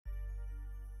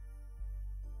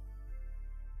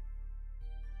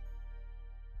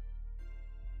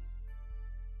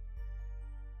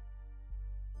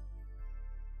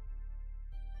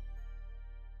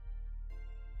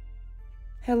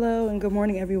Hello and good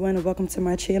morning everyone, and welcome to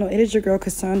my channel. It is your girl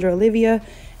Cassandra Olivia.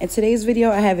 In today's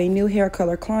video I have a new hair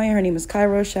color client. Her name is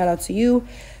Kyra. Shout out to you.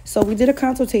 So we did a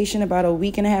consultation about a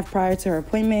week and a half prior to her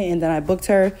appointment, and then I booked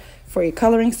her for a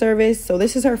coloring service. So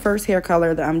this is her first hair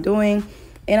color that I'm doing,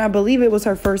 and I believe it was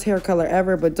her first hair color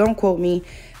ever, but don't quote me.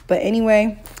 But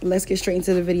anyway, let's get straight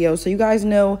into the video. So you guys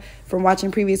know from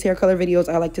watching previous hair color videos,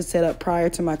 I like to set up prior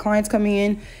to my clients coming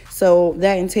in. So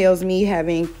that entails me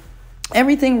having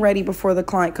everything ready before the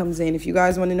client comes in. If you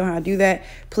guys want to know how to do that,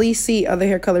 please see other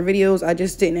hair color videos. I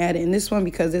just didn't add it in this one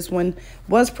because this one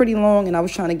was pretty long and I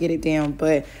was trying to get it down.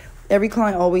 But every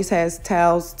client always has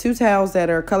towels, 2 towels that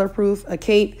are color proof, a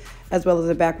cape, as well as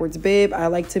a backwards bib. I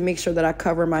like to make sure that I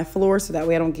cover my floor so that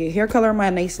way I don't get hair color on my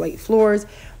nice light floors,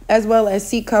 as well as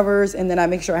seat covers. And then I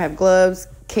make sure I have gloves,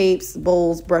 capes,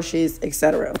 bowls, brushes,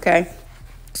 etc. Okay.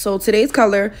 So today's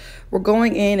color, we're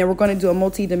going in and we're going to do a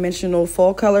multi-dimensional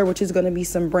fall color, which is going to be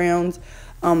some browns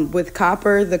with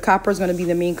copper. The copper is going to be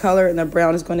the main color and the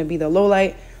brown is going to be the low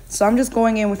light. So I'm just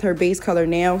going in with her base color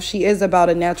now. She is about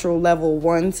a natural level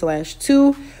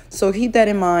 1/2, so keep that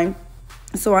in mind.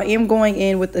 So I am going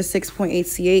in with a 6.8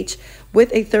 CH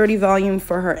with a 30 volume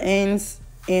for her ends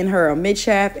and her mid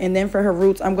shaft, and then for her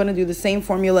roots I'm going to do the same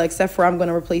formula, except for I'm going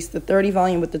to replace the 30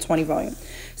 volume with the 20 volume.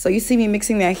 So you see me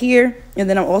mixing that here, and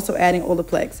then I'm also adding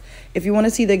Olaplex. If you want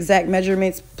to see the exact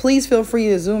measurements, please feel free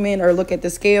to zoom in or look at the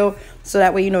scale, so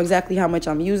that way you know exactly how much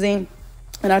I'm using.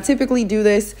 And I typically do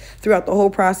this throughout the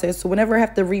whole process. So whenever I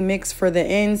have to remix for the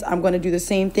ends, I'm going to do the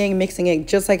same thing, mixing it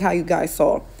just like how you guys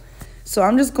saw. So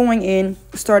I'm just going in,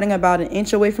 starting about 1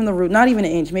 inch away from the root, not even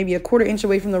 1 inch, maybe 1/4 inch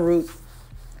away from the root.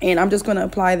 And I'm just going to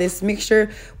apply this mixture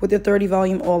with the 30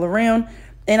 volume all around.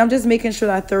 And I'm just making sure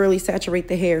that I thoroughly saturate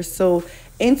the hair. So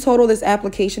in total, this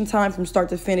application time from start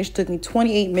to finish took me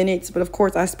 28 minutes. But of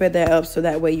course, I sped that up so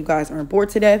that way you guys aren't bored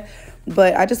to death.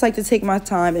 But I just like to take my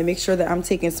time and make sure that I'm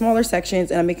taking smaller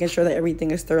sections and I'm making sure that everything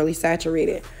is thoroughly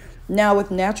saturated. Now, with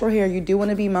natural hair, you do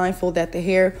want to be mindful that the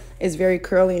hair is very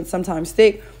curly and sometimes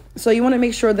thick. So you want to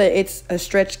make sure that it's a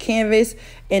stretched canvas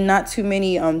and not too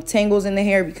many tangles in the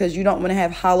hair, because you don't want to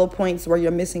have hollow points where you're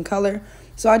missing color.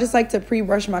 So I just like to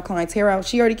pre-brush my client's hair out.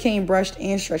 She already came brushed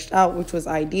and stretched out, which was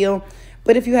ideal.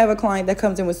 But if you have a client that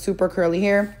comes in with super curly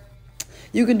hair,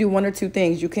 you can do one or two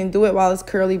things. You can do it while it's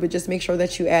curly, but just make sure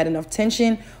that you add enough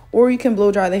tension, or you can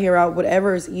blow dry the hair out,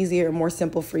 whatever is easier and more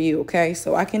simple for you, okay?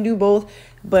 So I can do both,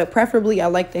 but preferably I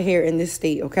like the hair in this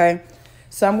state, okay?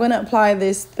 So I'm going to apply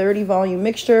this 30 volume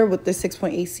mixture with the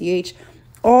 6.8 CH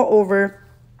all over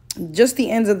just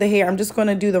the ends of the hair. I'm just going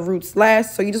to do the roots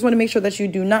last. So you just want to make sure that you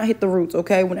do not hit the roots,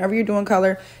 okay? Whenever you're doing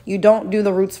color, you don't do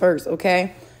the roots first,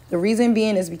 okay? The reason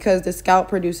being is because the scalp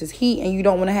produces heat and you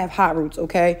don't want to have hot roots,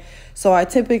 okay? So I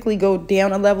typically go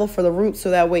down a level for the roots so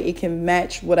that way it can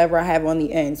match whatever I have on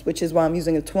the ends, which is why I'm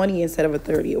using a 20 instead of a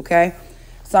 30, okay?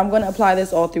 So I'm going to apply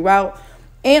this all throughout.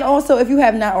 And also, if you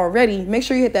have not already, make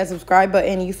sure you hit that subscribe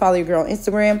button and you follow your girl on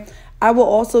Instagram. I will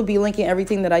also be linking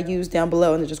everything that I use down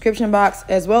below in the description box,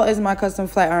 as well as my custom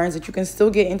flat irons that you can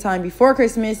still get in time before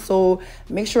Christmas. So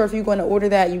make sure if you're going to order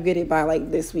that, you get it by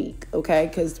like this week, okay?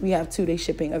 Because we have 2-day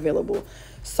shipping available.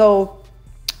 So,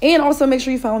 and also make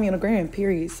sure you follow me on the gram,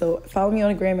 period. So follow me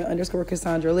on the gram at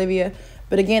 _Cassandra_Olivia.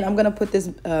 But again, I'm going to put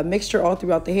this mixture all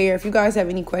throughout the hair. If you guys have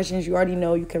any questions, you already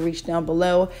know you can reach down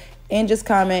below and just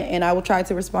comment, and I will try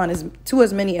to respond to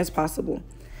as many as possible.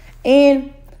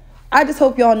 And I just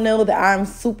hope y'all know that I'm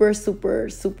super, super,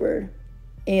 super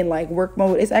in like work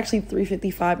mode. It's actually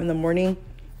 3:55 in the morning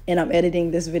and I'm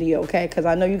editing this video, okay? Because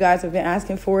I know you guys have been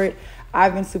asking for it.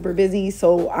 I've been super busy,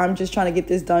 so I'm just trying to get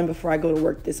this done before I go to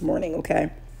work this morning, okay?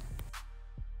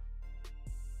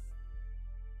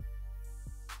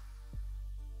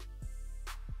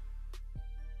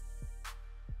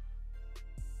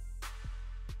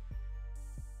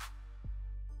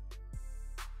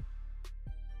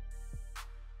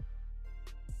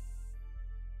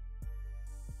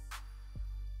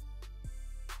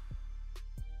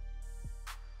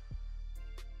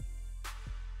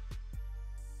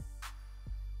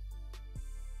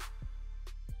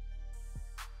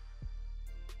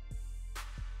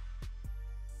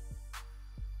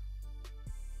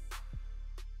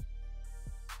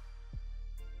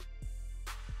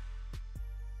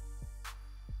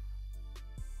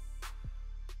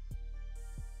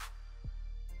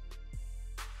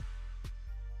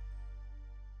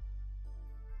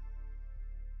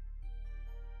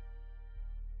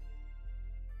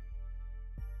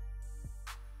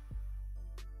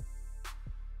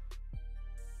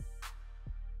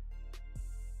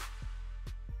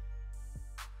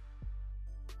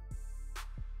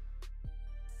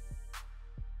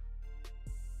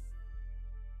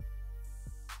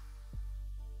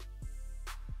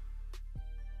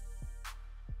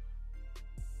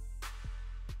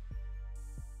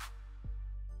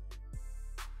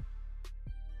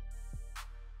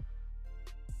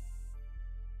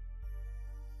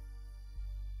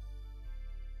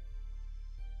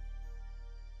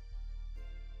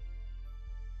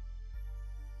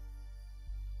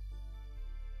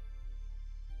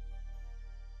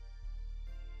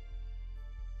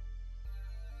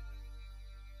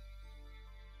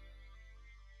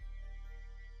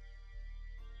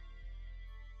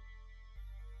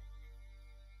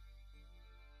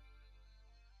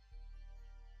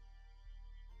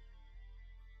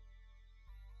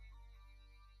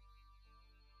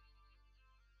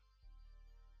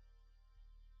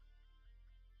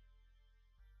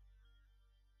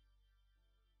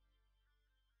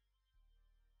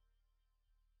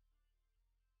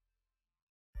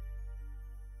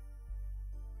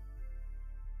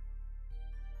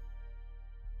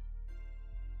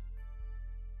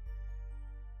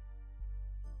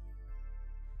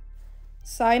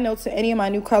 Side note to any of my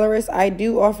new colorists, I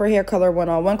do offer hair color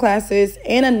one-on-one classes.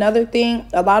 And another thing,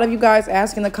 a lot of you guys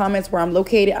ask in the comments where I'm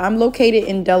located. I'm located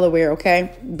in Delaware,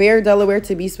 okay? Bear, Delaware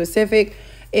to be specific.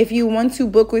 If you want to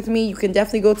book with me, you can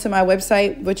definitely go to my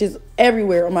website, which is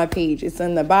everywhere on my page. It's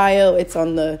in the bio, it's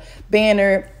on the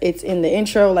banner, it's in the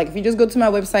intro. Like if you just go to my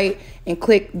website and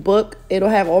click book, it'll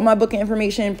have all my booking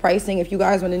information, pricing. If you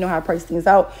guys want to know how I price things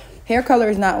out, hair color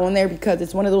is not on there because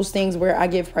it's one of those things where I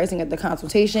give pricing at the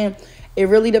consultation. It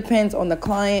really depends on the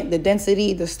client, the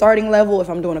density, the starting level, if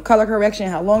I'm doing a color correction,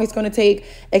 how long it's going to take,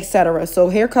 etc. So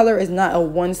hair color is not a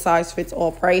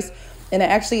one-size-fits-all price. And it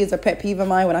actually is a pet peeve of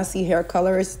mine when I see hair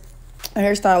colorists,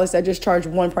 hairstylists that just charge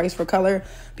one price for color,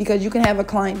 because you can have a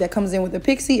client that comes in with a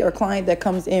pixie or a client that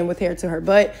comes in with hair to her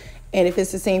butt. And if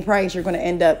it's the same price, you're going to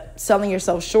end up selling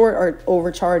yourself short or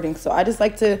overcharging. So I just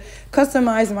like to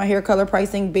customize my hair color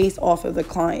pricing based off of the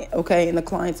client, okay, and the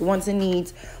client's wants and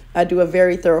needs. I do a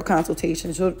very thorough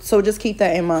consultation. So just keep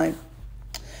that in mind.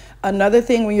 Another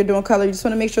thing when you're doing color, you just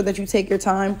want to make sure that you take your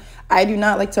time. I do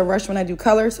not like to rush when I do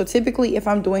color. So typically if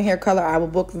I'm doing hair color, I will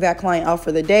book that client out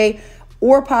for the day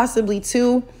or possibly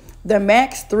 2. The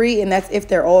max 3, and that's if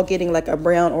they're all getting like a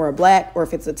brown or a black or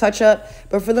if it's a touch-up.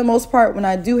 But for the most part, when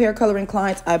I do hair coloring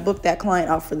clients, I book that client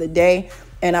out for the day,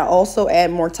 and I also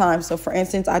add more time. So for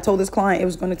instance, I told this client it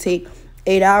was going to take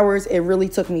 8 hours. It really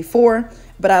took me 4,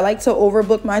 but I like to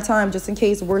overbook my time just in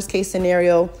case, worst case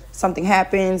scenario, something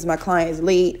happens, my client is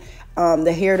late,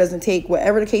 the hair doesn't take,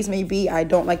 whatever the case may be. I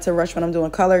don't like to rush when I'm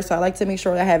doing color, so I like to make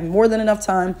sure that I have more than enough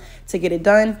time to get it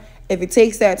done. If it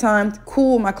takes that time,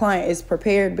 cool, my client is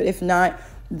prepared. But if not,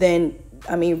 then,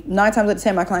 I mean, 9 times out of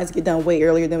 10, my clients get done way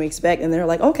earlier than we expect. And they're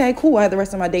like, okay, cool, I have the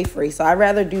rest of my day free. So I'd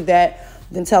rather do that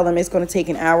than tell them it's going to take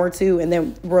an hour or 2. And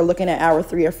then we're looking at hour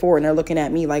 3 or 4, and they're looking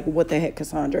at me like, what the heck,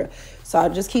 Cassandra? So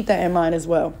I'll just keep that in mind as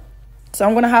well. So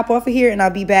I'm going to hop off of here, and I'll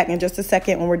be back in just a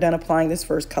second when we're done applying this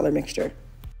first color mixture.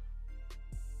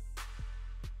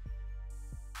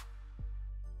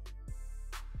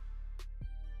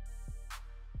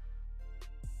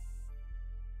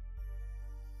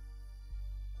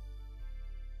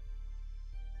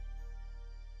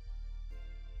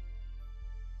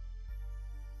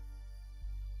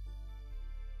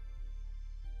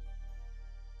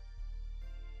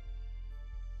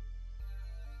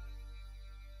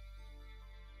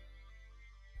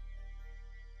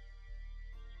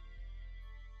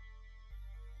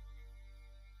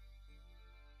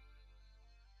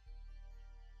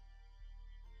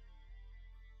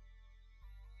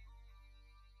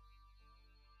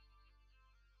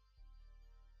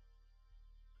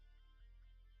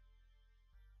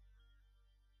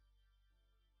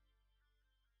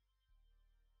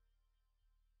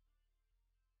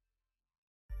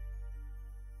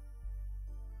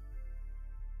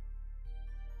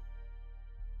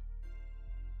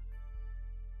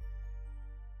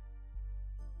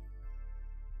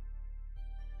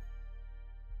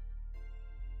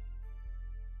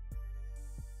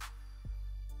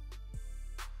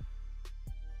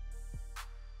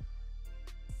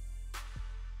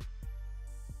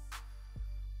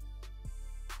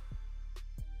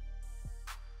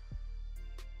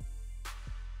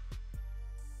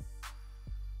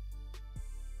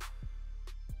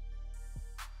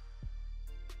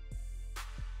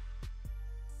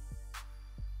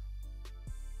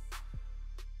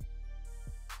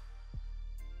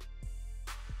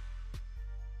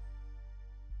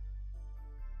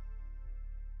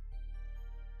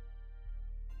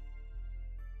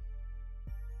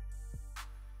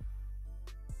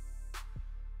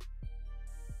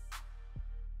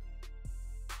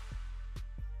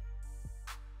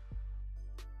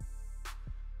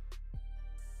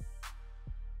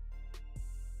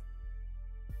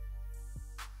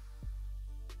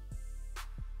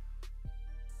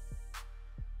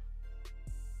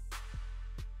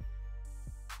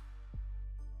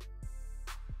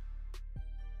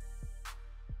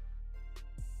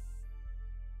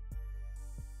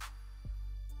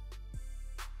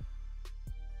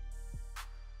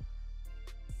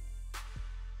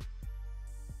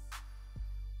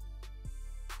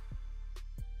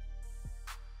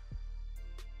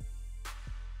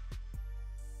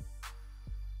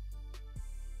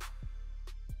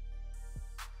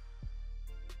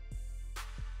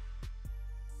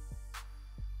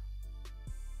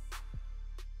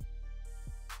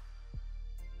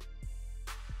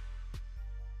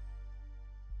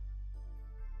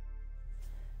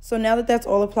 So now that that's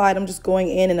all applied, I'm just going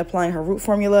in and applying her root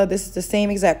formula. This is the same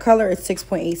exact color. It's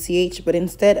 6.8 CH, but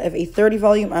instead of a 30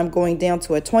 volume, I'm going down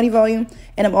to a 20 volume.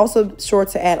 And I'm also sure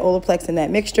to add Olaplex in that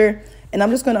mixture. And I'm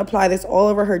just going to apply this all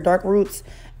over her dark roots.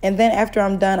 And then after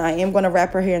I'm done, I am going to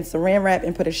wrap her hair in saran wrap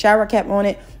and put a shower cap on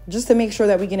it just to make sure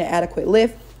that we get an adequate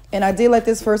lift. And I did let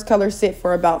this first color sit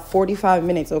for about 45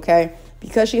 minutes, okay?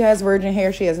 Because she has virgin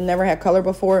hair, she has never had color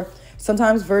before.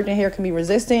 Sometimes virgin hair can be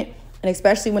resistant, and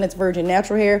especially when it's virgin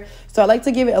natural hair. So I like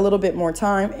to give it a little bit more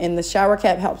time, and the shower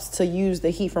cap helps to use the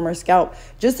heat from her scalp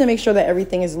just to make sure that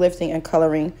everything is lifting and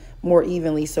coloring more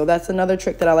evenly. So that's another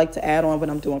trick that I like to add on when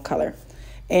I'm doing color.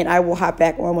 And I will hop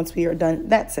back on once we are done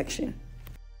that section.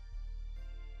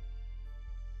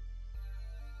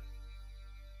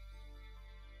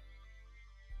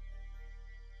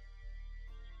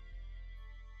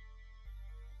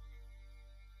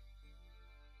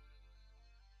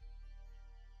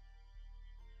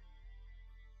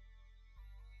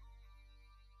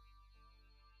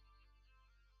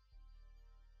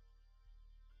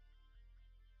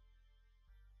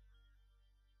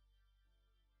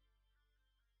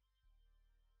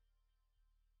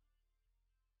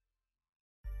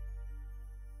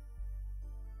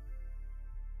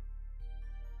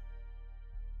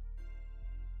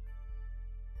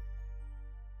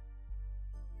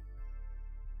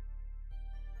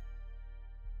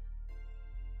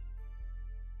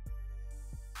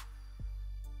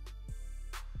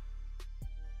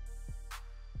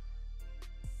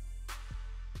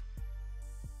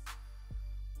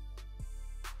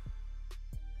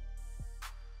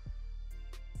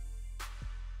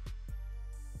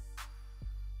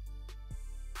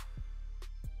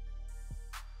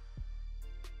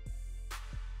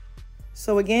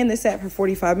 So again, this sat for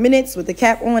 45 minutes with the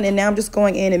cap on, and now I'm just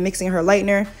going in and mixing her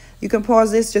lightener. You can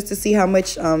pause this just to see how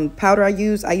much powder I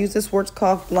use. I use the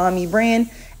Schwarzkopf Blondie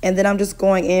brand, and then I'm just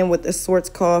going in with the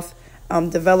Schwarzkopf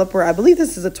Developer. I believe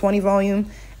this is a 20 volume.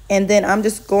 And then I'm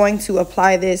just going to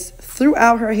apply this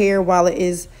throughout her hair while it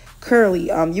is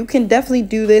curly. You can definitely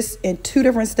do this in 2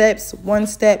 different steps, 1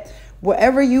 step,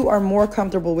 whatever you are more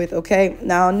comfortable with, okay?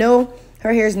 Now, I know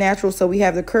her hair is natural, so we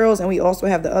have the curls and we also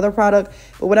have the other product.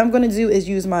 But what I'm going to do is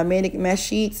use my Manic Mesh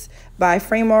Sheets by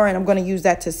Framar, and I'm going to use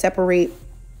that to separate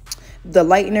the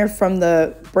lightener from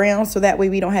the brown, so that way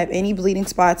we don't have any bleeding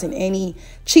spots and any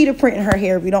cheetah print in her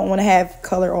hair. We don't want to have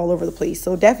color all over the place.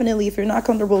 So definitely, if you're not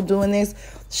comfortable doing this,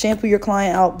 shampoo your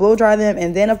client out, blow dry them,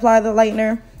 and then apply the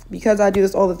lightener. Because I do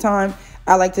this all the time,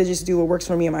 I like to just do what works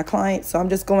for me and my client. So I'm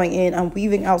just going in, I'm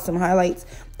weaving out some highlights,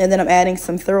 and then I'm adding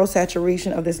some thorough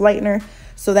saturation of this lightener,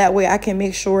 so that way I can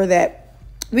make sure that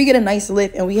we get a nice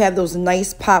lift and we have those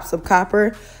nice pops of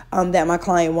copper that my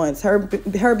client wants. Her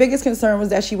biggest concern was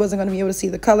that she wasn't going to be able to see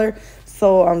the color.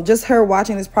 So just her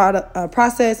watching this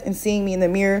process and seeing me in the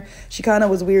mirror, she kind of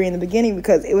was weary in the beginning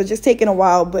because it was just taking a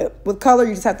while. But with color,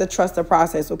 you just have to trust the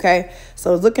process, okay?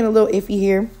 So it's looking a little iffy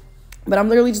here. But I'm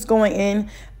literally just going in,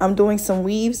 I'm doing some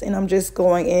weaves, and I'm just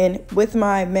going in with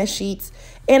my mesh sheets.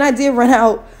 And I did run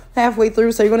out halfway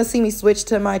through, so you're going to see me switch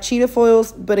to my cheetah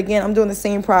foils. But again, I'm doing the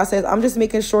same process. I'm just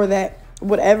making sure that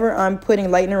whatever I'm putting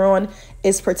lightener on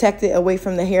is protected away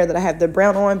from the hair that I have the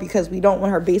brown on, because we don't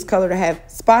want her base color to have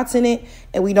spots in it,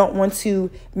 and we don't want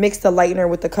to mix the lightener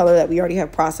with the color that we already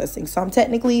have processing. So I'm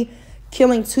technically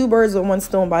killing 2 birds with 1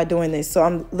 stone by doing this. So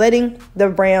I'm letting the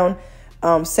brown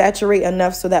saturate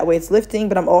enough so that way it's lifting,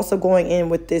 but I'm also going in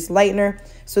with this lightener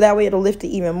so that way it'll lift it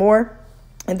even more.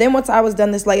 And then once I was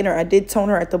done this lightener, I did tone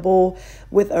her at the bowl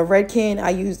with a Redken. I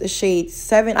used the shade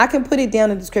 7. I can put it down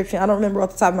in the description. I don't remember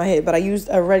off the top of my head, but I used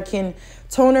a Redken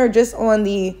toner just on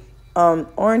the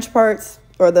orange parts,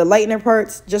 or the lightener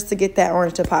parts, just to get that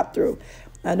orange to pop through.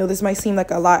 I know this might seem like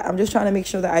a lot. I'm just trying to make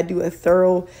sure that I do a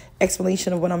thorough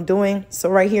explanation of what I'm doing. So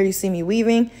right here, you see me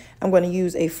weaving. I'm going to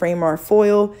use a Framar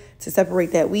foil to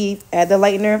separate that weave, add the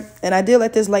lightener. And I did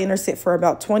let this lightener sit for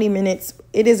about 20 minutes.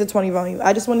 It is a 20 volume.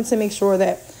 I just wanted to make sure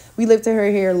that we lifted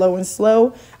her hair low and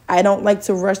slow. I don't like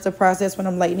to rush the process when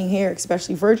I'm lightening hair,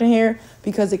 especially virgin hair,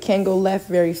 because it can go left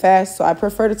very fast. So I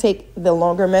prefer to take the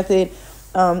longer method.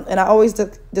 And I always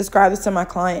describe this to my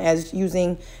client as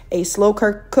using a slow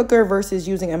cooker versus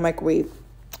using a microwave.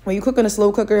 When you cook in a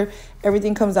slow cooker,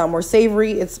 everything comes out more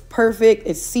savory. It's perfect.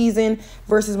 It's seasoned.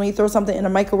 Versus when you throw something in a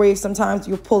microwave, sometimes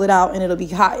you'll pull it out and it'll be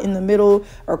hot in the middle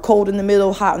or cold in the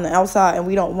middle, hot on the outside. And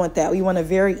we don't want that. We want a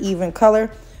very even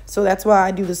color. So that's why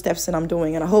I do the steps that I'm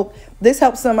doing. And I hope this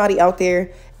helps somebody out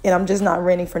there, and I'm just not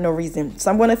ranting for no reason.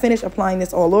 So I'm going to finish applying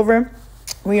this all over.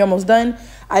 We're almost done.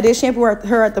 I did shampoo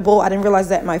her at the bowl. I didn't realize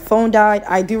that my phone died.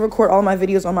 I do record all my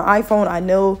videos on my iPhone. I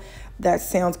know that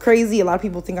sounds crazy. A lot of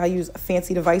people think I use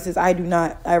fancy devices. I do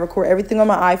not. I record everything on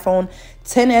my iPhone,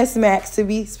 10s Max to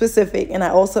be specific, and I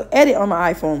also edit on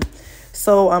my iPhone.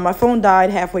 So my phone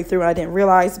died halfway through and I didn't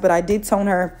realize, but I did tone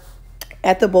her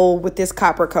at the bowl with this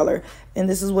copper color, and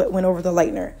this is what went over the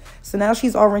lightener. So now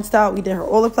she's all rinsed out. We did her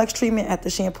Olaplex treatment at the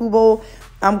shampoo bowl.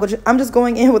 I'm just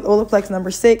going in with Olaplex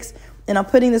number 6, and I'm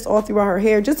putting this all throughout her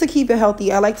hair just to keep it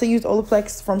healthy. I like to use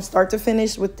Olaplex from start to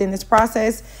finish within this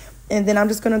process, and then I'm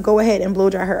just going to go ahead and blow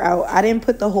dry her out. I didn't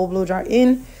put the whole blow dry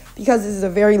in because this is a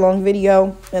very long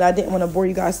video and I didn't want to bore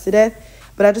you guys to death.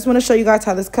 But I just want to show you guys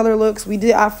how this color looks. We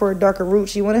did opt for a darker root.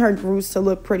 She wanted her roots to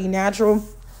look pretty natural,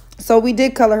 so we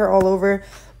did color her all over,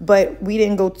 but we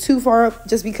didn't go too far up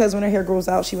just because when her hair grows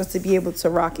out, she wants to be able to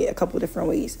rock it a couple different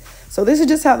ways. So this is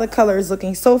just how the color is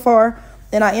looking so far.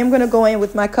 And I am going to go in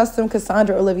with my custom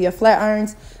Cassandra flat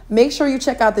irons. Make sure you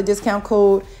check out the discount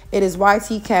code. It is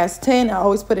YTCast10. I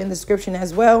always put it in the description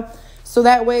as well. So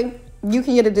that way you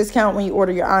can get a discount when you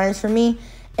order your irons from me.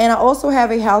 And I also have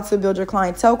a how to build your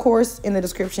clientele course in the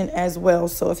description as well.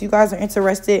 So if you guys are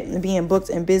interested in being booked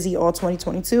and busy all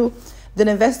 2022, then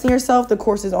invest in yourself. The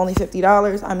course is only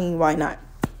 $50. I mean, why not?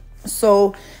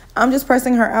 So I'm just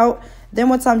pressing her out. Then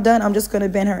once I'm done, I'm just going to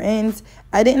bend her ends.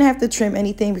 I didn't have to trim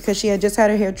anything because she had just had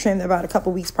her hair trimmed about a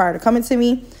couple weeks prior to coming to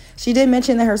me. She did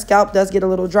mention that her scalp does get a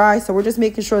little dry, so we're just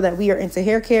making sure that we are into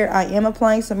hair care. I am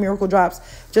applying some Miracle Drops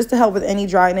just to help with any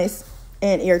dryness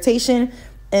and irritation.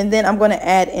 And then I'm going to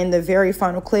add in the very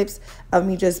final clips of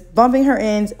me just bumping her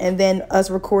ends and then us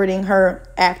recording her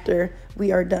after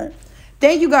we are done.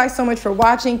 Thank you guys so much for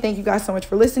watching. Thank you guys so much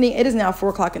for listening. It is now 4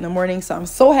 o'clock in the morning, so I'm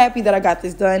so happy that I got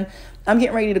this done. I'm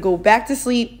getting ready to go back to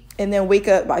sleep and then wake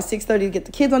up by 6:30 to get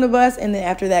the kids on the bus, and then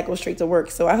after that go straight to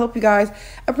work. So I hope you guys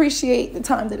appreciate the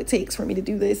time that it takes for me to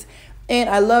do this, and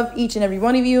I love each and every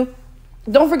one of you.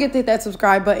 Don't forget to hit that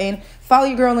subscribe button. Follow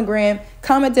your girl on the gram.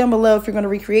 Comment down below if you're going to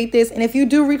recreate this. And if you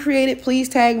do recreate it, please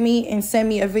tag me and send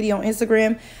me a video on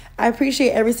Instagram. I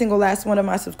appreciate every single last one of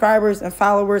my subscribers and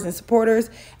followers and supporters.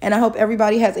 And I hope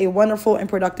everybody has a wonderful and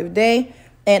productive day.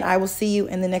 And I will see you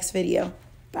in the next video.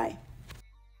 Bye.